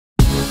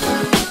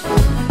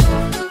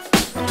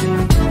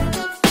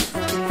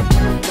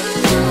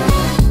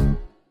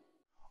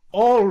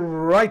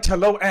Right,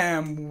 hello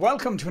and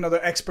welcome to another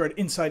Expert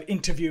Inside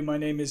interview. My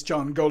name is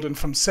John Golden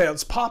from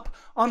SalesPOP,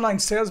 online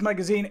sales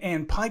magazine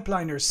and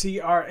Pipeliner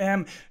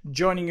CRM,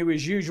 joining you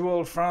as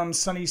usual from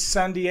sunny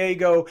San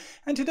Diego.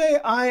 And today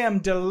I am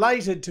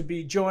delighted to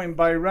be joined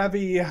by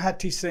Ravi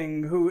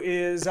Hutheesing, who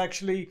is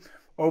actually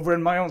over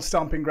in my own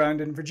stomping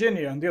ground in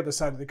Virginia on the other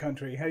side of the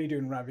country. How are you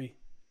doing, Ravi?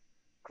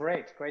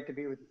 Great to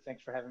be with you.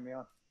 Thanks for having me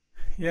on.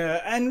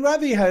 Yeah, and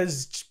Ravi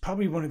has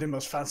probably one of the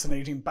most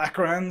fascinating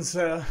backgrounds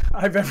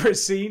I've ever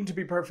seen, to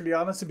be perfectly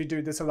honest. I've been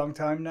doing this a long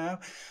time now.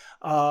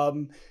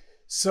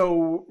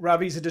 So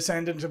Ravi's a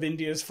descendant of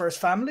India's first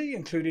family,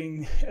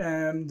 including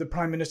the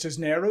Prime Ministers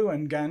Nehru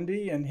and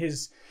Gandhi, and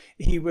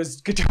he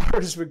was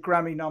guitarist with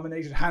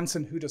Grammy-nominated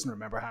Hanson. Who doesn't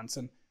remember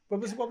Hanson? What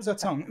was that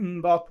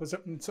song? Bop, was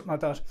it something like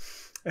that?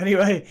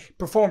 Anyway,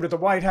 performed at the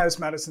White House,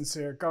 Madison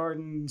Square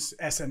Gardens,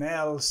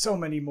 SNL, so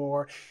many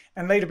more,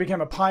 and later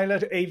became a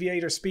pilot,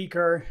 aviator,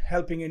 speaker,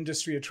 helping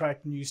industry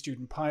attract new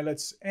student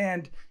pilots.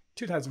 And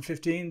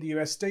 2015, the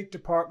US State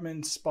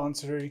Department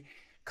sponsoring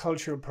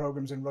cultural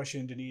programs in Russia,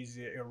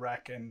 Indonesia,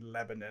 Iraq, and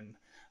Lebanon.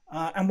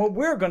 And what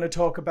we're going to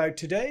talk about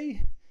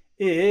today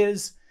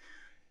is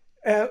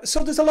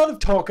so there's a lot of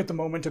talk at the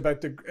moment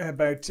about the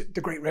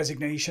Great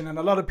Resignation, and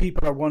a lot of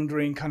people are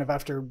wondering, kind of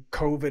after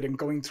COVID and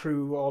going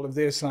through all of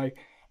this, like,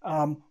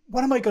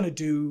 what am I going to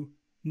do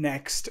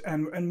next?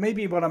 And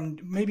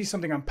maybe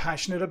something I'm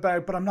passionate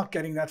about, but I'm not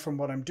getting that from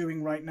what I'm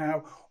doing right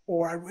now,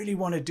 or I really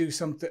want to do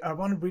something.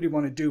 Really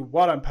want to do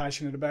what I'm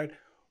passionate about,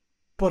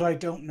 but I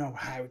don't know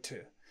how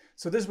to.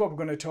 So this is what we're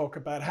going to talk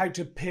about: how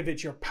to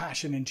pivot your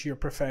passion into your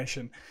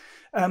profession.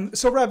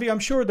 So Ravi, I'm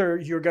sure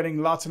you're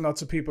getting lots and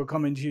lots of people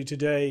coming to you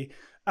today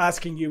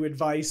asking you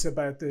advice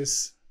about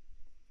this.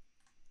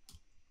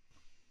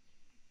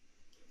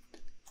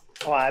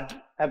 Oh,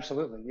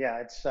 absolutely. Yeah,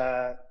 it's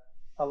a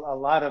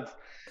lot of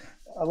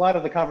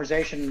the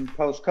conversation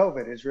post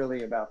COVID is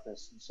really about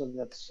this. And so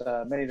that's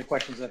many of the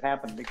questions that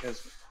happened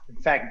because, in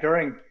fact,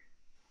 during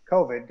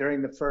COVID,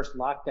 during the first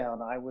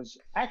lockdown, I was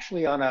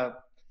actually on a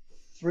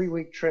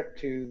 3-week trip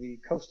to the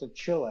coast of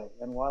Chile,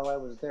 and while I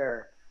was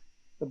there,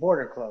 the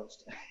border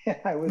closed.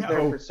 I was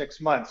there for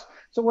 6 months.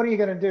 So what are you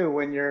going to do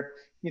when you're,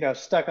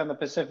 stuck on the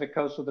Pacific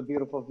coast with a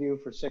beautiful view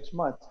for 6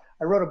 months?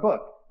 I wrote a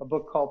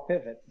book called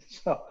Pivot.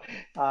 So,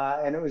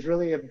 and it was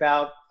really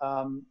about,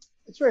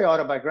 it's very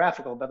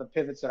autobiographical about the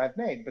pivots that I've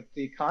made, but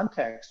the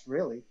context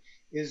really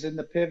is in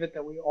the pivot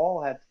that we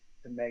all had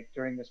to make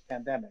during this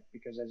pandemic,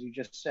 because as you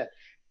just said,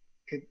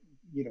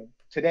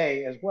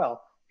 today as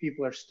well,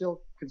 people are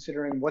still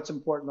considering what's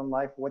important in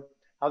life,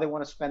 how they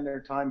want to spend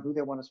their time, who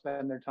they want to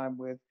spend their time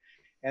with,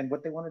 and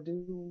what they want to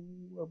do,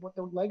 what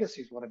their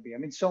legacies want to be. I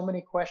mean, so many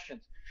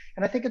questions.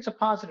 And I think it's a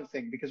positive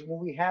thing, because when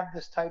we have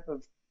this type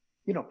of,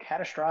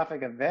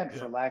 catastrophic event,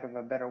 for lack of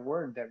a better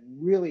word, that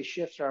really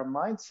shifts our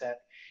mindset,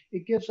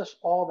 it gives us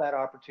all that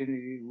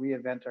opportunity to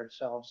reinvent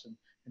ourselves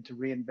and to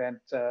reinvent,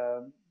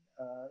 the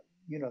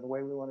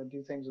way we want to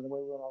do things and the way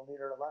we want to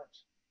lead our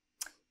lives.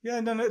 Yeah,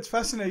 no, it's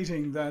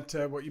fascinating that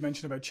what you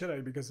mentioned about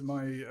Chile, because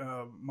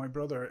my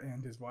brother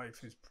and his wife,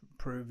 who's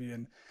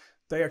Peruvian,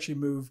 they actually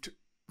moved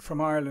from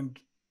Ireland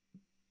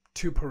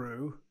to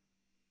Peru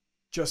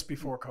just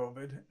before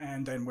COVID,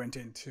 and then went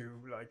into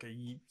like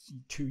a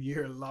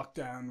 2-year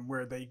lockdown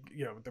where they,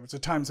 there was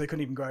times they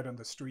couldn't even go out on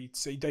the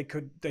streets.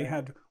 They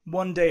had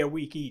 1 day a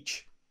week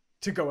each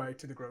to go out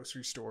to the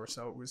grocery store.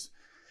 So it was,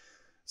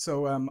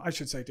 I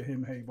should say to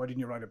him, hey, why didn't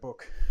you write a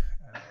book?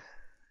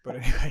 But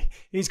anyway,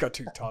 he's got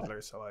 2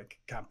 toddlers, so I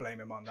can't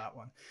blame him on that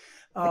one.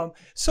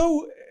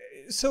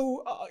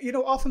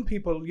 Often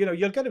people,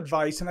 you'll get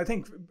advice, and I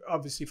think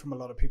obviously from a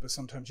lot of people,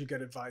 sometimes you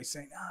get advice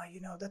saying,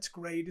 that's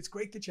great. It's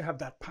great that you have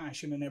that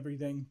passion and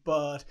everything,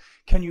 but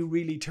can you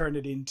really turn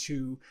it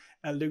into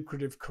a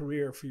lucrative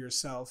career for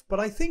yourself?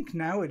 But I think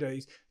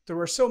nowadays there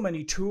are so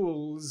many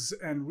tools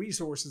and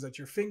resources at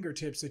your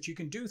fingertips that you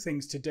can do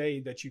things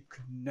today that you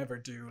could never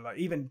do, like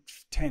even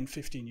 10,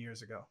 15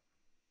 years ago.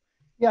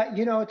 Yeah,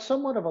 it's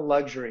somewhat of a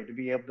luxury to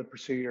be able to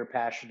pursue your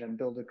passion and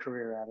build a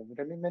career out of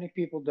it. I mean, many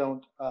people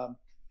don't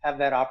have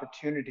that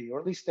opportunity, or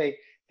at least they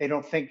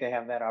don't think they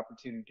have that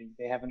opportunity.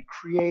 They haven't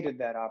created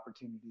that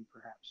opportunity,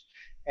 perhaps.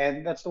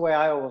 And that's the way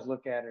I always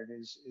look at it,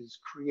 is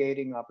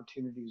creating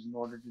opportunities in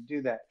order to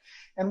do that.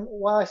 And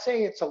while I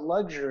say it's a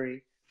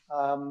luxury,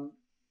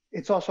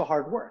 it's also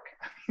hard work.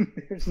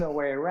 There's no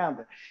way around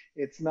it.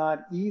 It's not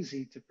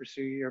easy to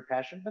pursue your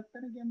passion, but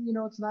then again,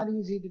 it's not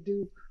easy to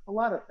do a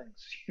lot of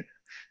things.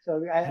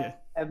 So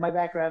my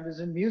background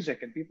is in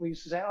music, and people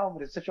used to say, "Oh,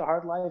 but it's such a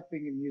hard life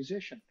being a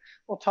musician."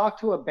 Well, talk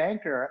to a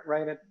banker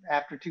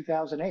after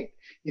 2008.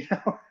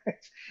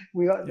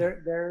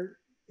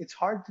 It's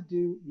hard to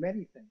do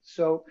many things.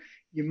 So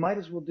you might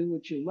as well do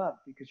what you love,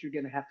 because you're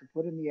going to have to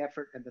put in the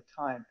effort and the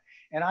time.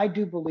 And I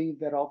do believe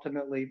that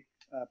ultimately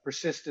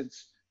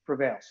persistence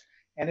prevails.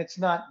 And it's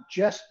not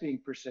just being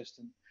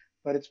persistent,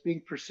 but it's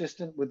being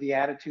persistent with the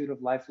attitude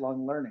of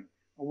lifelong learning,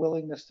 a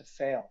willingness to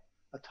fail,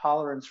 a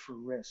tolerance for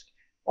risk.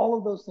 All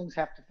of those things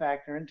have to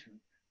factor into it.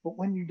 But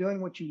when you're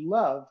doing what you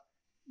love,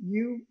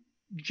 you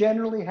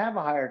generally have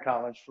a higher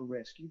tolerance for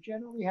risk. You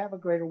generally have a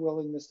greater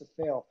willingness to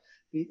fail.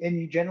 And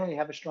you generally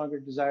have a stronger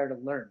desire to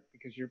learn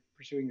because you're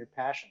pursuing your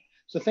passion.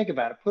 So think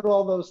about it. Put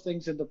all those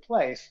things into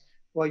place.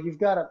 Well, you've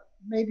got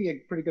maybe a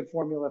pretty good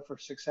formula for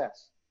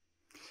success.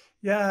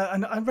 Yeah,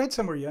 and I read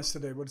somewhere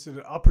yesterday, what is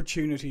it?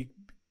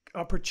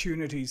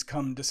 Opportunities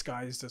come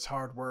disguised as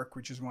hard work,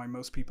 which is why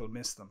most people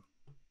miss them.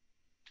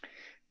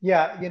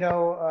 Yeah,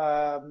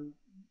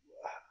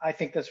 I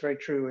think that's very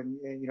true. And,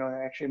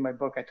 actually in my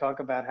book, I talk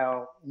about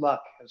how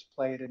luck has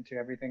played into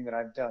everything that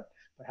I've done,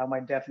 but how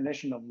my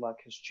definition of luck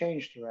has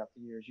changed throughout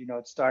the years.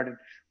 It started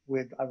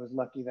with, I was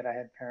lucky that I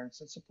had parents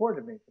that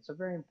supported me. It's a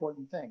very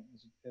important thing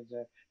as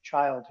a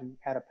child who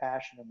had a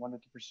passion and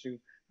wanted to pursue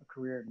a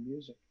career in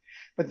music.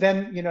 But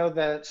then,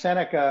 the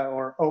Seneca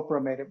or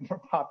Oprah made it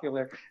more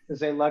popular to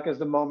say luck is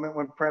the moment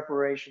when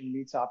preparation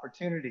meets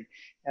opportunity.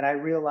 And I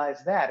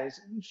realized that it's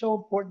so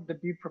important to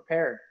be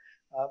prepared.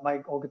 My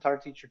old guitar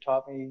teacher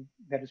taught me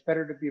that it's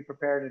better to be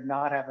prepared and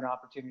not have an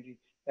opportunity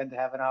than to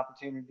have an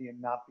opportunity and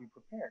not be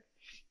prepared.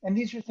 And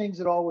these are things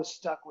that always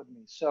stuck with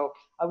me. So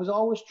I was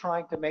always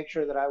trying to make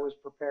sure that I was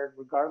prepared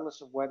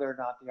regardless of whether or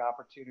not the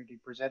opportunity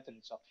presented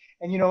itself.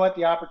 And you know what?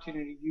 The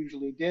opportunity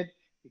usually did,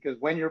 because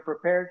when you're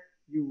prepared,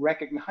 you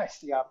recognize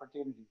the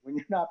opportunity. When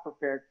you're not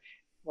prepared,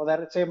 well,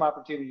 that same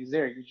opportunity is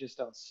there. You just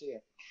don't see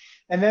it.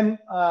 And then,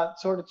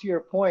 sort of to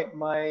your point,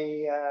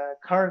 my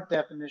current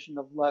definition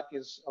of luck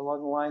is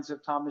along the lines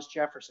of Thomas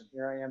Jefferson.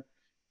 Here I am,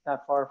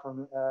 not far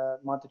from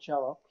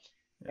Monticello.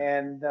 Yeah.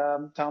 And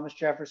Thomas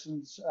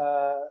Jefferson's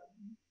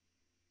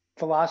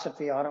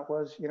philosophy on it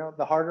was,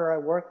 the harder I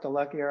work, the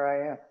luckier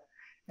I am.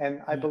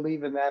 And I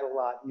believe in that a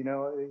lot.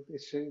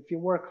 If you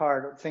work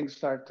hard, things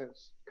start to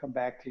come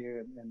back to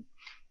you.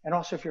 And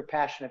also, if you're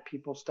passionate,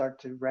 people start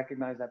to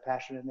recognize that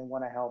passion and they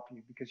want to help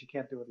you because you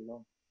can't do it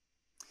alone.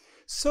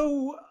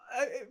 So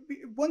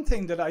one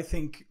thing that I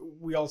think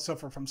we all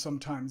suffer from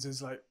sometimes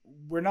is like,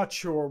 we're not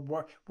sure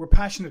what we're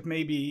passionate,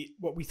 maybe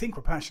what we think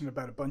we're passionate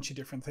about a bunch of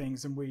different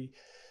things. And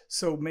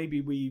so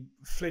maybe we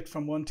flit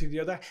from one to the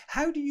other.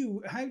 How do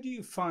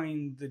you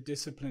find the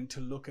discipline to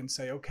look and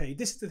say, okay,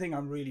 this is the thing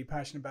I'm really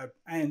passionate about,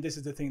 and this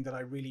is the thing that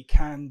I really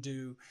can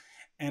do,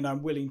 and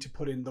I'm willing to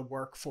put in the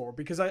work for?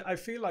 Because I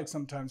feel like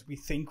sometimes we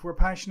think we're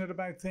passionate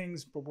about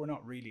things, but we're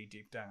not really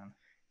deep down.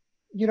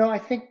 I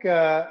think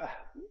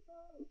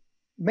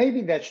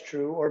maybe that's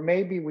true, or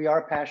maybe we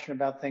are passionate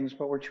about things,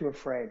 but we're too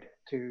afraid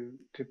to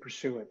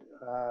pursue it.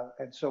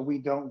 And so we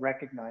don't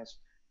recognize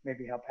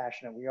maybe how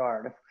passionate we are.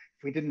 And if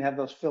we didn't have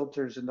those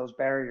filters and those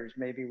barriers,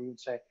 maybe we would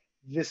say,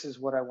 this is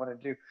what I want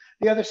to do.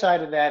 The other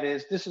side of that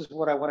is, this is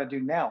what I want to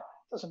do now.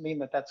 Doesn't mean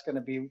that that's going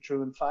to be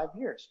true in 5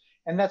 years.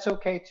 And that's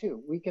okay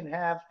too. We can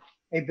have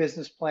a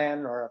business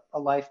plan or a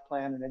life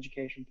plan, an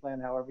education plan,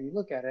 however you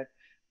look at it,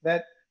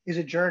 that is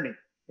a journey.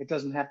 It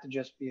doesn't have to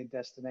just be a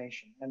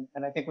destination.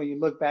 And I think when you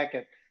look back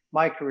at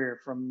my career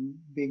from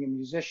being a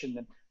musician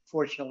and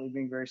fortunately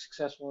being very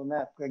successful in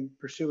that, and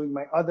pursuing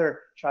my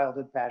other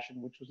childhood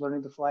passion, which was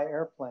learning to fly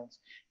airplanes,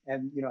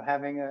 and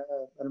having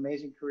an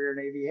amazing career in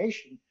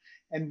aviation,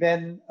 and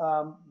then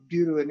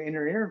due to an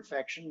inner ear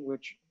infection,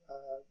 which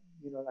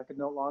I could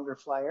no longer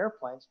fly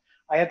airplanes,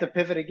 I had to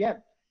pivot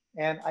again.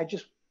 And I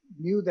just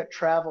knew that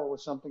travel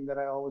was something that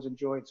I always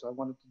enjoyed. So I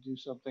wanted to do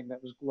something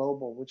that was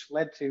global, which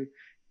led to,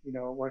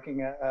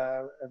 working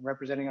and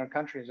representing our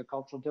country as a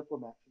cultural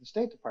diplomat for the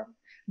State Department.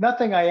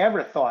 Nothing I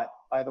ever thought,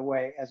 by the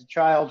way, as a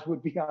child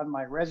would be on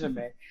my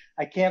resume.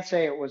 I can't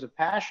say it was a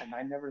passion.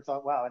 I never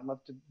thought, wow, I'd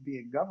love to be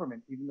in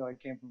government, even though I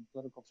came from a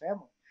political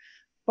family.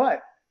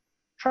 But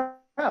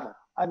travel,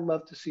 I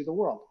love to see the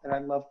world, and I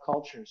love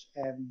cultures.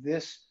 And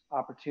this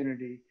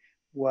opportunity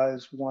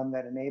was one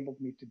that enabled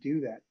me to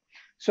do that.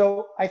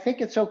 So I think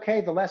it's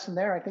okay. The lesson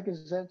there, I think,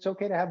 is that it's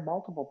okay to have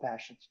multiple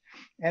passions.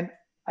 And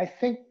I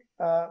think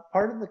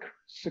part of the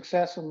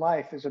success in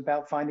life is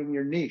about finding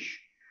your niche.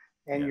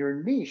 And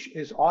your niche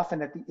is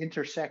often at the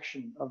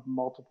intersection of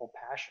multiple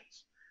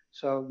passions.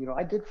 So,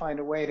 I did find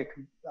a way to,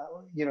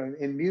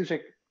 in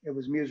music, it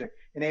was music.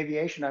 In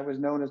aviation, I was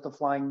known as the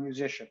flying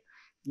musician.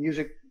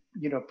 Music,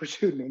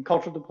 pursued me. In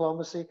cultural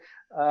diplomacy,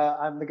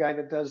 I'm the guy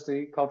that does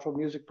the cultural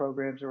music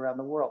programs around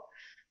the world.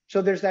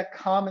 So there's that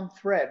common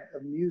thread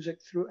of music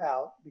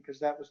throughout, because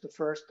that was the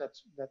first,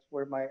 that's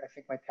where I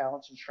think my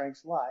talents and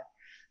strengths lie.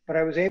 But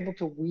I was able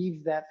to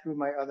weave that through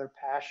my other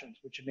passions,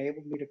 which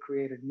enabled me to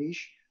create a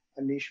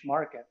niche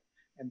market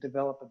and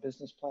develop a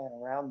business plan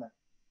around that.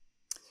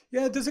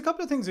 Yeah, there's a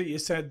couple of things that you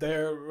said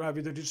there,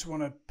 Ravi, that I just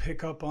want to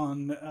pick up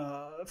on.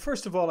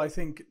 First of all, I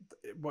think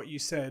what you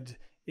said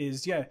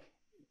is,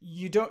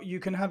 you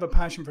can have a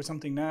passion for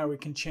something now,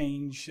 it can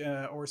change,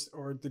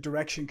 or the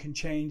direction can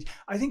change.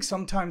 I think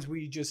sometimes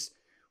we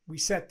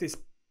set this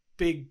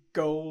big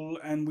goal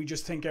and we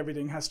just think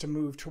everything has to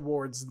move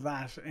towards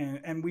that,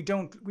 and we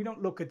don't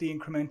look at the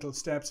incremental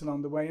steps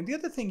along the way. And the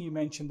other thing you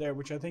mentioned there,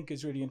 which I think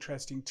is really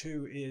interesting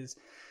too, is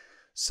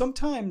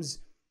sometimes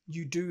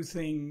you do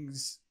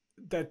things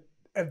that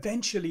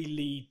eventually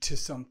lead to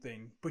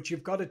something, but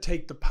you've got to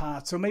take the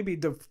path. So maybe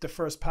the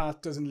first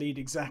path doesn't lead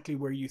exactly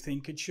where you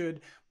think it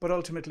should, but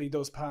ultimately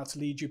those paths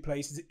lead you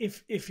places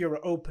if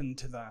you're open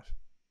to that.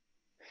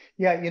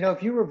 Yeah,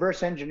 if you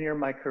reverse engineer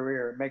my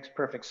career, it makes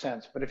perfect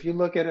sense. But if you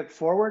look at it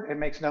forward, it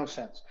makes no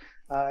sense.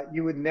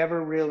 You would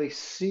never really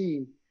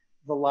see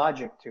the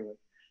logic to it.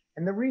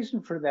 And the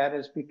reason for that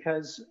is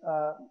because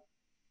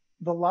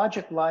the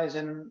logic lies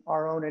in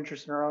our own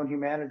interest and our own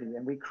humanity,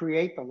 and we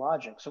create the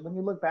logic. So when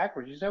you look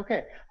backwards, you say,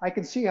 okay, I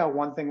can see how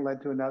one thing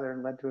led to another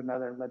and led to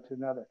another and led to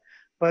another.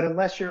 But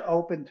unless you're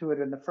open to it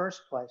in the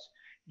first place,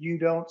 you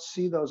don't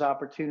see those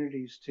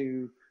opportunities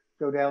to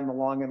go down the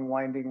long and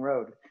winding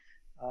road.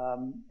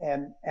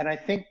 And I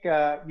think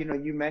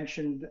you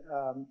mentioned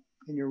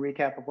in your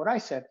recap of what I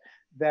said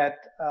that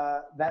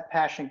that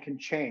passion can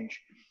change.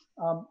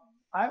 Um,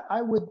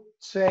 I would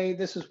say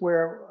this is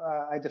where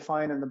I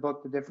define in the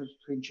book the difference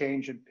between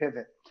change and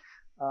pivot.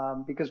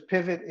 Because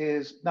pivot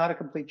is not a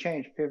complete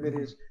change. Pivot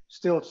Mm-hmm. is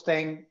still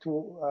staying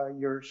to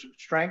your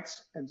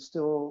strengths and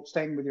still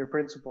staying with your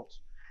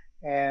principles.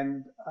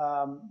 And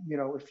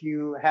if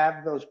you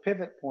have those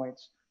pivot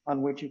points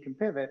on which you can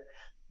pivot,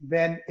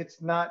 then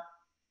it's not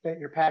that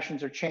your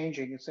passions are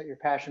changing; it's that your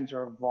passions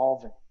are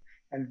evolving,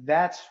 and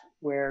that's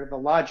where the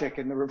logic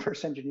and the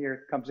reverse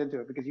engineer comes into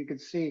it, because you can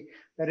see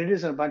that it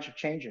isn't a bunch of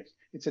changes;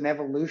 it's an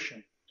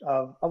evolution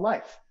of a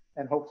life,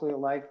 and hopefully a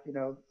life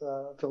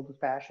filled with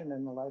passion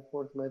and a life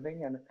worth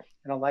living and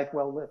a life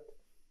well lived.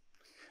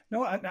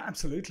 No,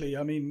 absolutely.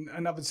 I mean,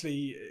 and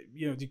obviously,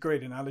 the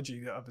great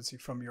analogy, obviously,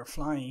 from your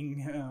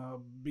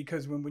flying,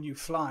 because when you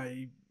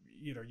fly,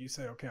 you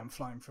say, okay, I'm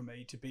flying from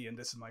A to B, and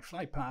this is my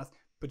flight path,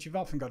 but you've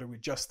often got to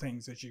adjust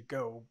things as you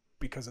go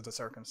because of the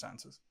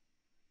circumstances.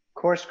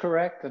 Course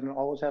correct, and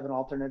always have an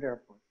alternate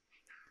airport.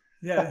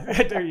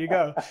 Yeah, there you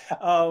go.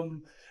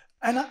 Um,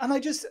 and I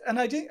just and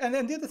I did and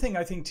then the other thing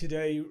I think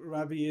today,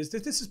 Ravi, is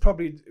that this is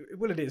probably,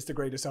 well, it is the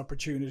greatest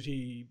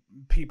opportunity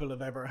people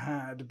have ever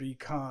had,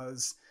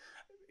 because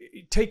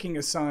taking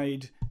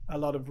aside a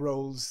lot of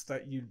roles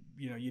that you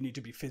need to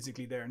be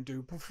physically there and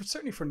do, but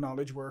certainly for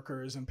knowledge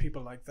workers and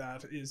people like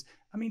that, is,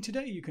 I mean,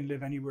 today you can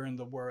live anywhere in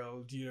the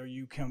world.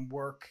 You can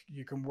work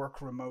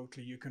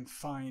remotely. You can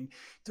find,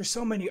 there's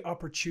so many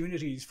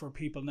opportunities for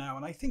people now,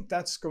 and I think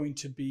that's going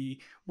to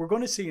be, we're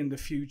going to see in the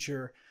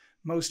future,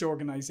 most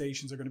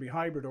organizations are going to be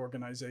hybrid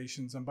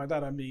organizations, and by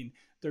that I mean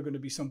there are going to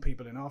be some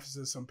people in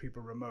offices, some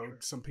people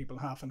remote, some people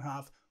half and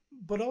half,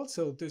 but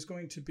also there's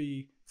going to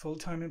be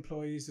full-time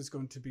employees, there's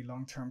going to be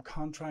long-term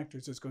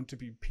contractors, there's going to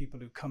be people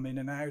who come in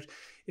and out.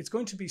 It's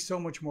going to be so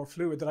much more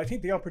fluid that I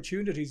think the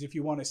opportunities, if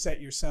you want to set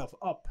yourself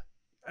up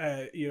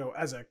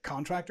as a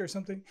contractor or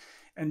something,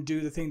 and do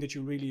the thing that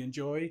you really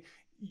enjoy,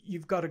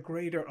 you've got a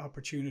greater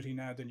opportunity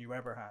now than you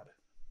ever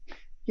had.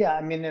 Yeah,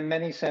 I mean, in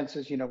many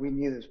senses, we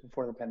knew this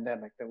before the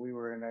pandemic, that we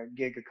were in a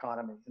gig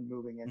economy and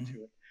moving Mm-hmm.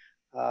 into it,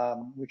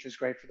 which is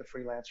great for the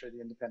freelancer,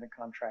 the independent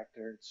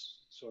contractor.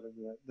 It's sort of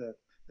the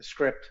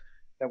script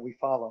that we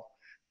follow.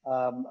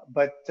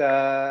 But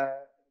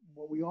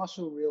what we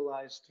also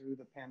realized through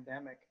the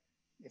pandemic,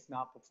 if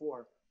not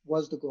before,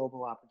 was the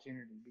global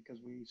opportunity,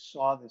 because we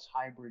saw this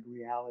hybrid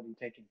reality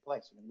taking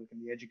place. I mean, look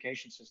in the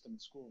education system in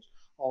schools.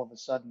 All of a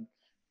sudden,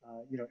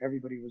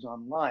 everybody was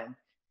online,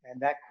 and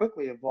that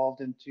quickly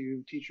evolved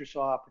into teachers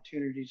saw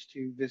opportunities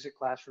to visit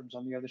classrooms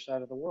on the other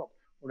side of the world,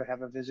 or to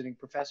have a visiting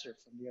professor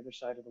from the other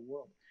side of the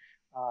world.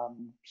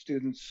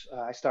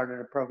 I started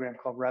a program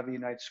called Ravi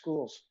Unites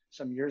Schools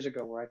some years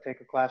ago, where I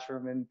take a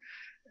classroom in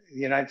the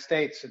United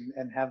States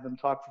and have them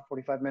talk for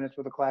 45 minutes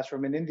with a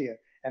classroom in India.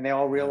 And they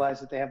all Yeah. realize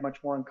that they have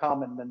much more in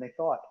common than they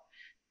thought.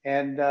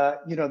 And,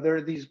 there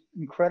are these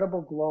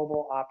incredible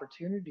global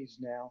opportunities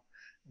now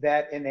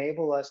that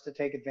enable us to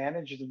take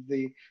advantage of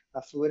the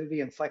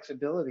fluidity and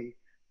flexibility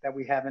that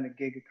we have in a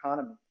gig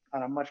economy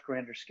on a much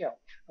grander scale.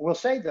 I will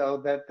say, though,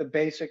 that the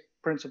basic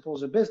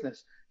principles of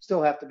business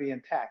still have to be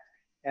intact.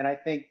 And I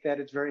think that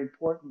it's very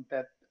important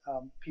that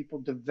people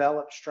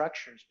develop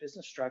structures,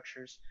 business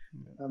structures,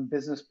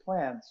 business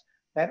plans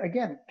that,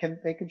 again,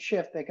 they can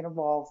shift, they can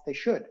evolve, they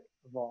should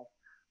evolve,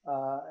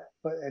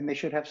 and they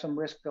should have some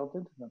risk built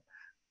into them.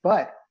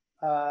 But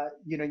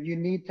you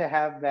need to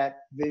have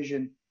that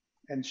vision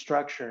and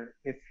structure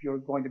if you're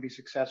going to be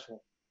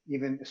successful,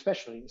 even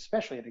especially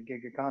in a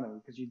gig economy,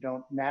 because you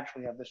don't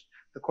naturally have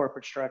the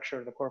corporate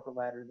structure or the corporate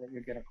ladder that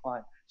you're going to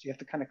climb. So you have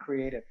to kind of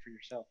create it for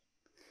yourself.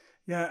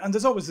 Yeah, and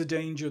there's always the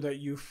danger that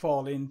you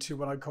fall into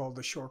what I call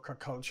the shortcut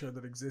culture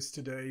that exists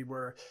today,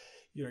 where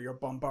you're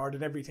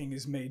bombarded, everything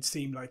is made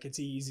seem like it's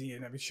easy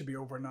and it should be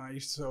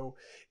overnight. So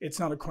it's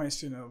not a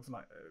question of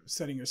like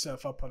setting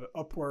yourself up at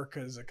Upwork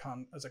as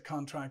a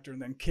contractor and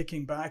then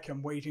kicking back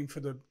and waiting for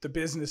the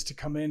business to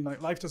come in.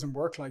 Like, life doesn't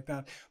work like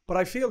that. But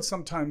I feel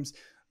sometimes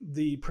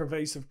the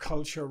pervasive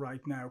culture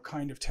right now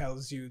kind of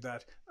tells you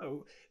that,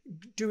 oh,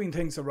 doing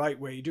things the right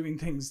way, doing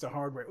things the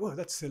hard way, oh,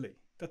 that's silly.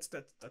 That's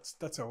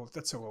old.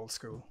 That's so old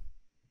school.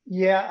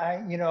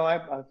 Yeah,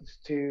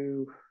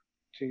 to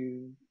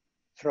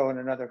throw in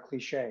another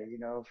cliche,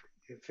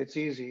 if it's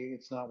easy,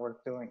 it's not worth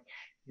doing.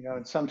 You know,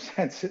 in some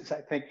senses,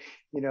 I think,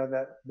 you know,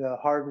 that the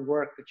hard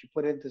work that you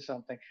put into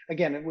something,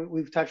 again,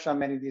 we've touched on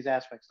many of these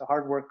aspects. The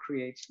hard work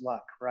creates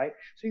luck, right?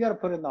 So you got to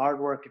put in the hard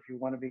work if you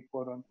want to be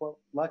quote unquote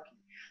lucky.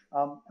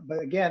 But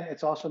again,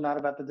 it's also not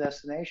about the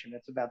destination,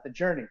 it's about the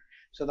journey.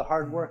 So the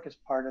hard Mm. work is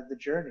part of the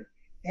journey.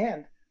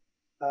 And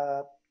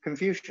uh,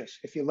 Confucius,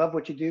 if you love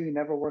what you do, you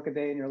never work a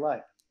day in your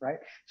life, right?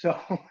 So,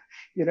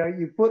 you know,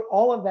 you put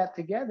all of that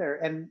together,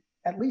 and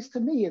at least to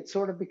me, it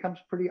sort of becomes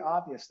pretty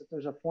obvious that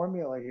there's a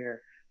formula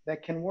here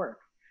that can work.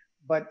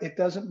 But it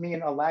doesn't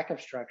mean a lack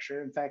of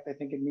structure. In fact, I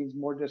think it means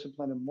more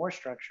discipline and more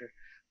structure,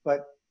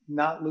 but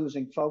not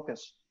losing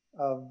focus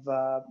of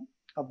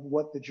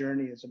what the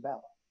journey is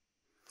about.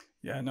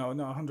 Yeah, no,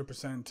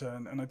 100%.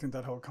 And I think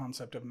that whole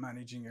concept of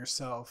managing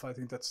yourself, I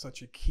think that's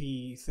such a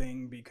key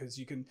thing because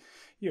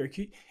you're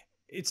key.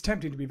 It's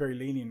tempting to be very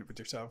lenient with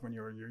yourself when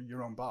you're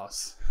your own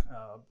boss.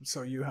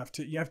 So you have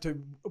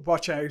to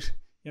watch out.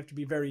 You have to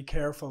be very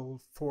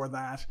careful for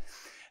that.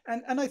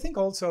 And I think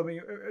also, I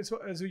mean,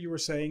 as you were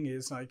saying,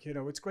 is like, you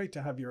know, it's great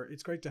to have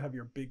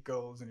your big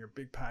goals and your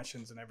big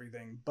passions and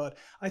everything. But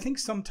I think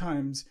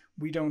sometimes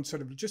we don't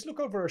sort of just look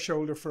over our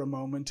shoulder for a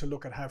moment to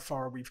look at how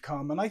far we've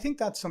come. And I think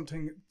that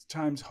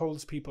sometimes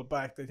holds people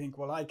back. They think,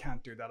 well, I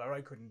can't do that, or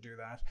I couldn't do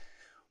that.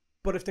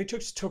 But if they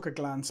just took a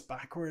glance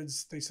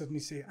backwards, they suddenly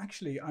say,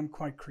 actually, I'm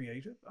quite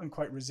creative. I'm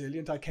quite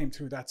resilient. I came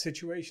through that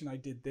situation. I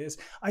did this.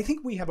 I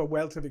think we have a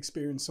wealth of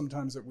experience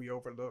sometimes that we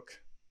overlook.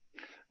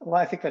 Well,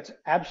 I think that's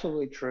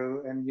absolutely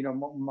true. And, you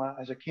know,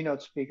 as a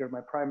keynote speaker, my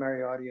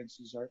primary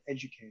audiences are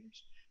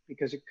educators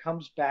because it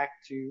comes back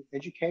to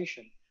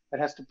education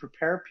that has to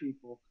prepare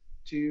people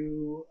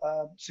to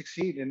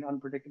succeed in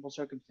unpredictable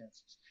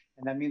circumstances.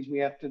 And that means we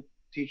have to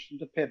teach them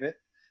to pivot.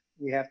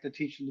 We have to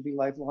teach them to be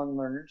lifelong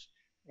learners.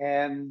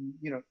 And,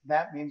 you know,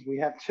 that means we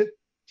have to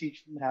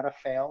teach them how to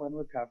fail and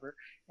recover.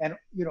 And,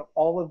 you know,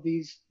 all of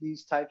these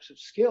types of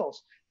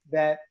skills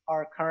that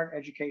our current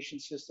education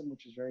system,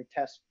 which is very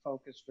test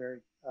focused, very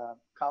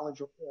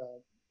college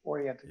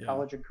oriented, Yeah.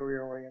 college and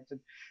career oriented,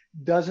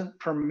 doesn't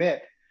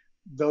permit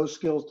those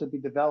skills to be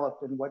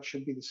developed in what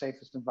should be the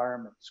safest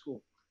environment,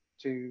 school,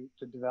 to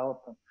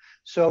develop them.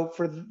 So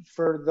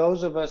for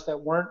those of us that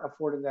weren't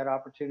afforded that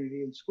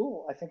opportunity in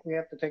school, I think we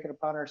have to take it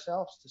upon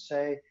ourselves to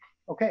say,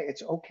 okay,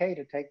 it's okay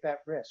to take that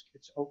risk.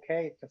 It's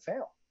okay to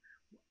fail.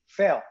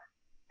 Fail,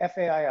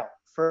 FAIL,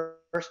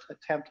 first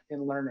attempt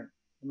in learning.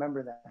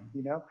 Remember that,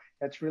 you know,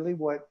 that's really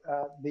what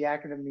the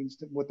acronym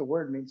means, what the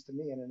word means to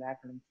me in an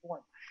acronym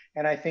form.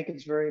 And I think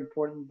it's very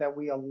important that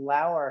we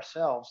allow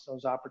ourselves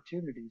those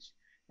opportunities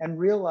and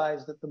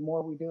realize that the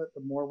more we do it,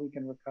 the more we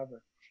can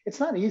recover. It's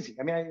not easy.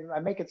 I mean, I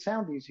make it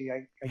sound easy,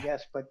 I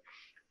guess, but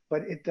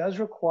it does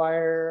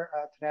require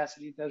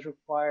tenacity. It does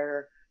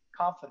require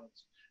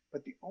confidence.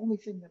 But the only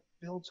thing that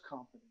builds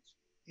confidence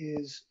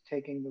is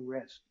taking the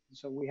risk. And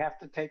so we have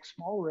to take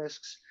small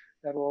risks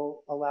that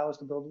will allow us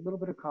to build a little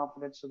bit of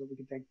confidence so that we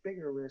can take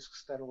bigger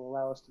risks that will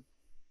allow us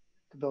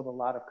to build a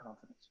lot of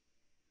confidence.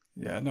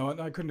 Yeah, no,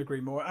 and I couldn't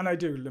agree more. And I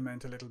do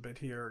lament a little bit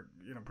here,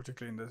 you know,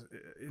 particularly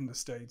in the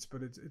States,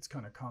 but it's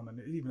kind of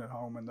common even at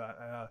home. And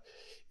that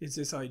is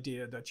this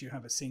idea that you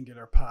have a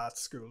singular path,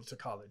 school to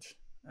college.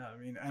 I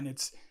mean,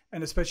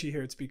 and especially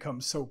here, it's become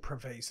so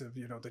pervasive,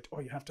 you know, that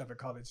you have to have a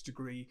college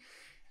degree.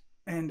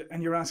 And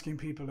you're asking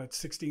people at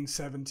 16,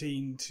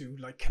 17 to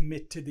like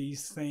commit to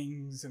these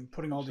things and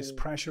putting all this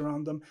Absolutely. pressure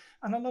on them.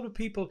 And a lot of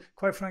people,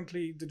 quite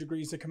frankly, the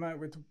degrees they come out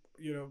with,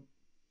 you know,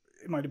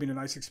 it might have been a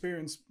nice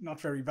experience,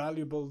 not very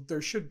valuable.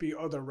 There should be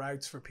other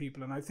routes for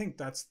people, and I think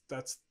that's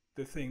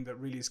the thing that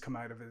really has come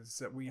out of it is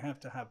that we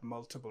have to have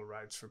multiple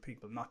routes for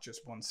people, not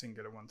just one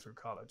singular one through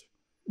college.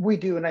 We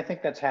do, and I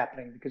think that's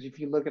happening because if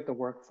you look at the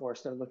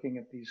workforce, they're looking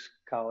at these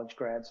college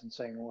grads and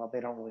saying, well, they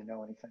don't really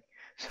know anything.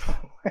 So,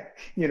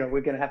 you know,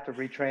 we're going to have to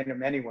retrain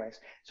them anyways.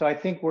 So I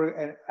think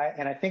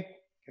and I think,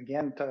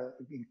 again,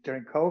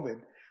 during COVID,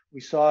 we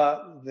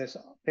saw this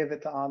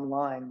pivot to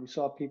online. We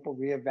saw people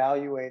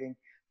reevaluating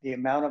the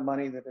amount of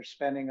money that they're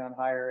spending on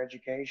higher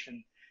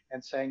education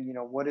and saying, you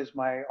know, what is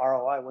my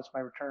ROI? What's my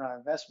return on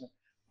investment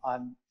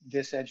on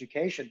this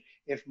education?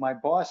 If my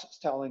boss is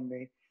telling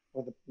me,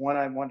 or the one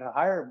I want to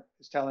hire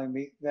is telling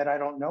me that I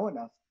don't know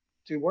enough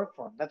to work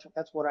for them.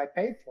 That's what I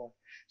paid for.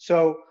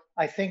 So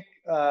I think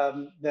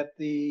that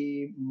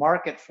the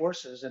market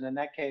forces, and in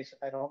that case,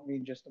 I don't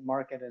mean just the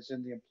market as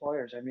in the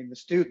employers. I mean the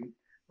student,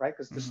 right?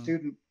 Because the Mm-hmm.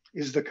 student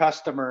is the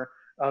customer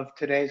of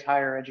today's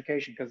higher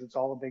education because it's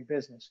all a big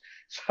business.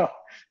 So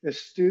the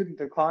student,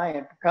 the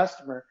client, the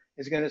customer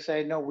is going to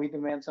say, no, we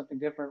demand something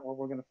different, or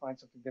we're going to find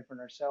something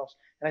different ourselves.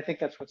 And I think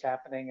that's what's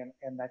happening.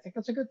 And I think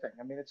that's a good thing.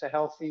 I mean, it's a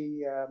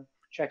healthy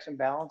checks and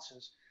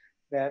balances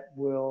that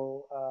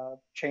will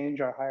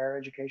change our higher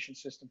education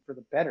system for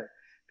the better.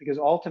 Because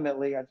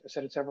ultimately, I've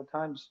said it several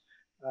times,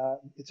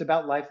 it's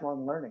about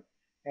lifelong learning.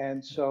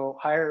 And so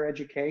higher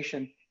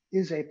education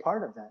is a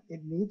part of that.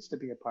 It needs to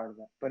be a part of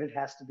that, but it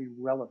has to be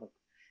relevant.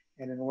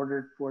 And in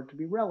order for it to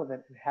be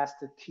relevant, it has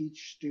to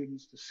teach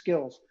students the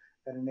skills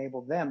that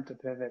enable them to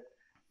pivot,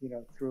 you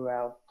know,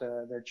 throughout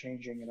their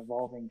changing and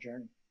evolving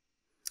journey.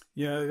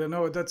 Yeah, I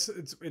know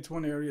it's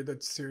one area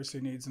that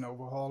seriously needs an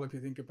overhaul. If you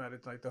think about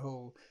it, like the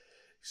whole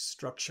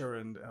structure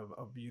and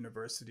of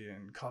university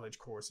and college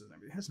courses, I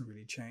mean, it hasn't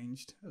really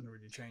changed. Hasn't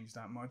really changed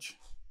that much.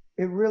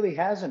 It really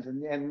hasn't,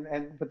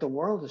 and but the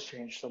world has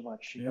changed so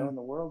much, Yeah. and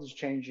the world is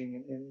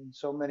changing in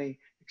so many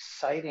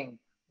exciting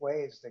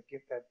ways that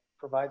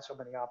provide so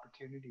many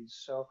opportunities.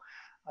 So,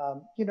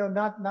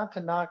 not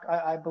to knock.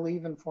 I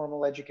believe in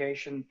formal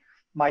education.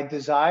 My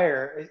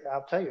desire,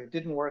 I'll tell you, it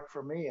didn't work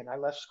for me, and I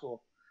left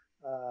school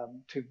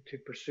to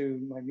pursue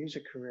my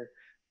music career.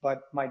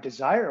 But my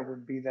desire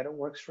would be that it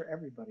works for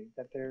everybody.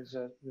 That there's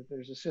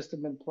a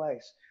system in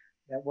place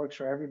that works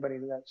for everybody.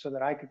 So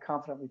that I could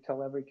confidently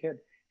tell every kid,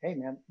 hey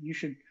man, you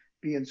should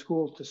be in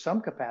school to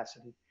some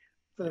capacity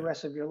for the Yeah.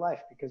 rest of your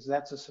life, because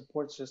that's a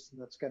support system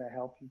that's going to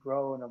help you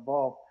grow and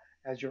evolve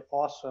as you're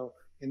also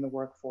in the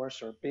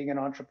workforce or being an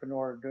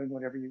entrepreneur or doing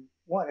whatever you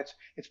want.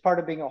 It's part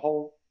of being a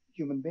whole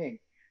human being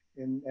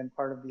and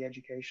part of the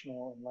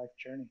educational and life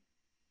journey.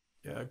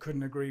 Yeah, I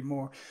couldn't agree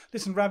more.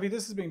 Listen, Ravi,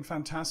 this has been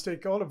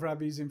fantastic. All of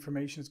Ravi's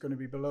information is going to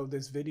be below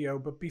this video.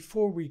 But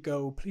before we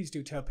go, please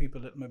do tell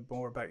people a little bit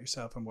more about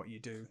yourself and what you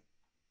do.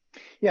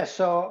 Yeah,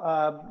 so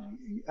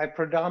I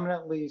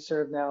predominantly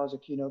serve now as a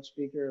keynote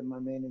speaker, and my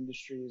main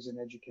industry is in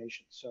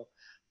education. So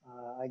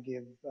I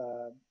give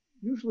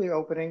usually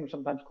opening,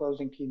 sometimes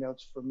closing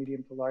keynotes for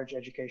medium to large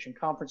education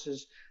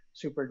conferences,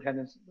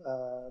 superintendents,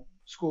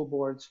 school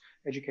boards,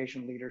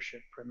 education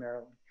leadership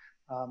primarily.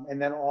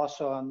 And then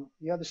also on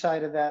the other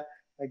side of that,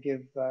 I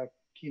give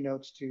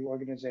keynotes to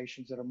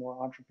organizations that are more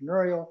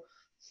entrepreneurial.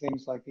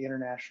 Things like the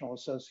International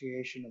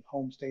Association of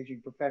Home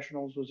Staging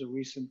Professionals was a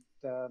recent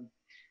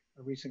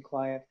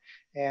client.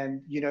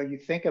 And you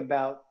think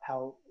about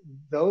how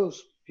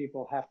those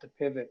people have to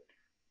pivot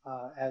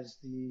as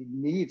the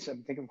needs. I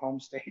mean, think of home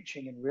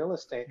staging and real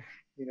estate.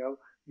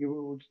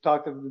 You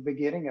talked at the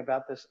beginning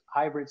about this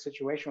hybrid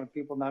situation with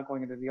people not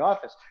going into the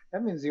office.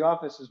 That means the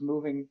office is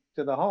moving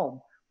to the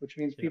home, which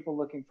means Yeah. people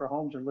looking for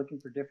homes are looking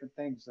for different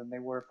things than they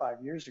were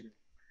 5 years ago.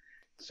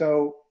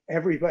 So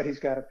everybody's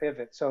got to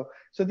pivot. So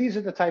these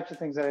are the types of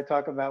things that I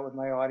talk about with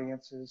my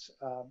audiences.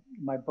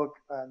 My book,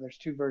 there's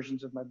two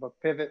versions of my book,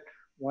 Pivot,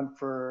 one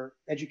for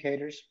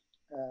educators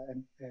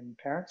and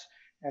parents,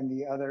 and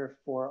the other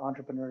for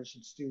entrepreneurs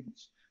and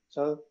students.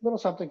 So a little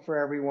something for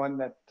everyone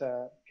that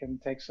can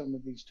take some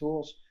of these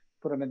tools,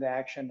 put them into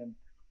action,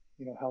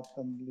 and help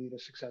them lead a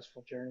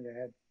successful journey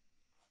ahead.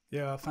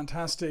 Yeah,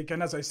 fantastic.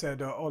 And as I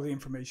said, all the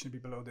information will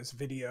be below this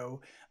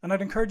video. And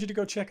I'd encourage you to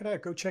go check it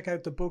out. Go check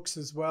out the books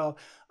as well.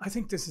 I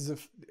think this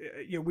is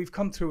we've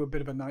come through a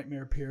bit of a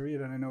nightmare period.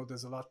 And I know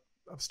there's a lot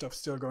of stuff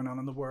still going on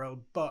in the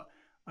world. But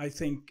I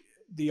think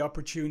the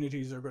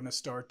opportunities are going to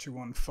start to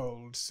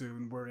unfold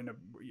soon. We're in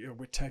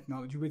with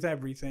technology, with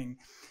everything.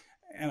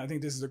 And I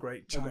think this is a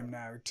great time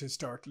now to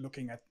start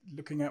looking at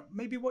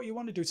maybe what you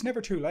want to do. It's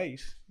never too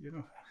late.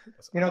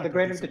 The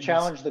greater the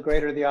challenge, the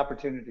greater the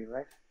opportunity,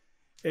 right?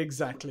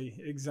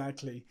 Exactly,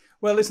 exactly.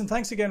 Well, listen,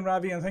 thanks again,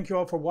 Ravi, and thank you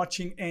all for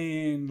watching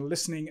and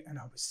listening, and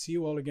I will see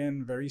you all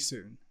again very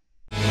soon.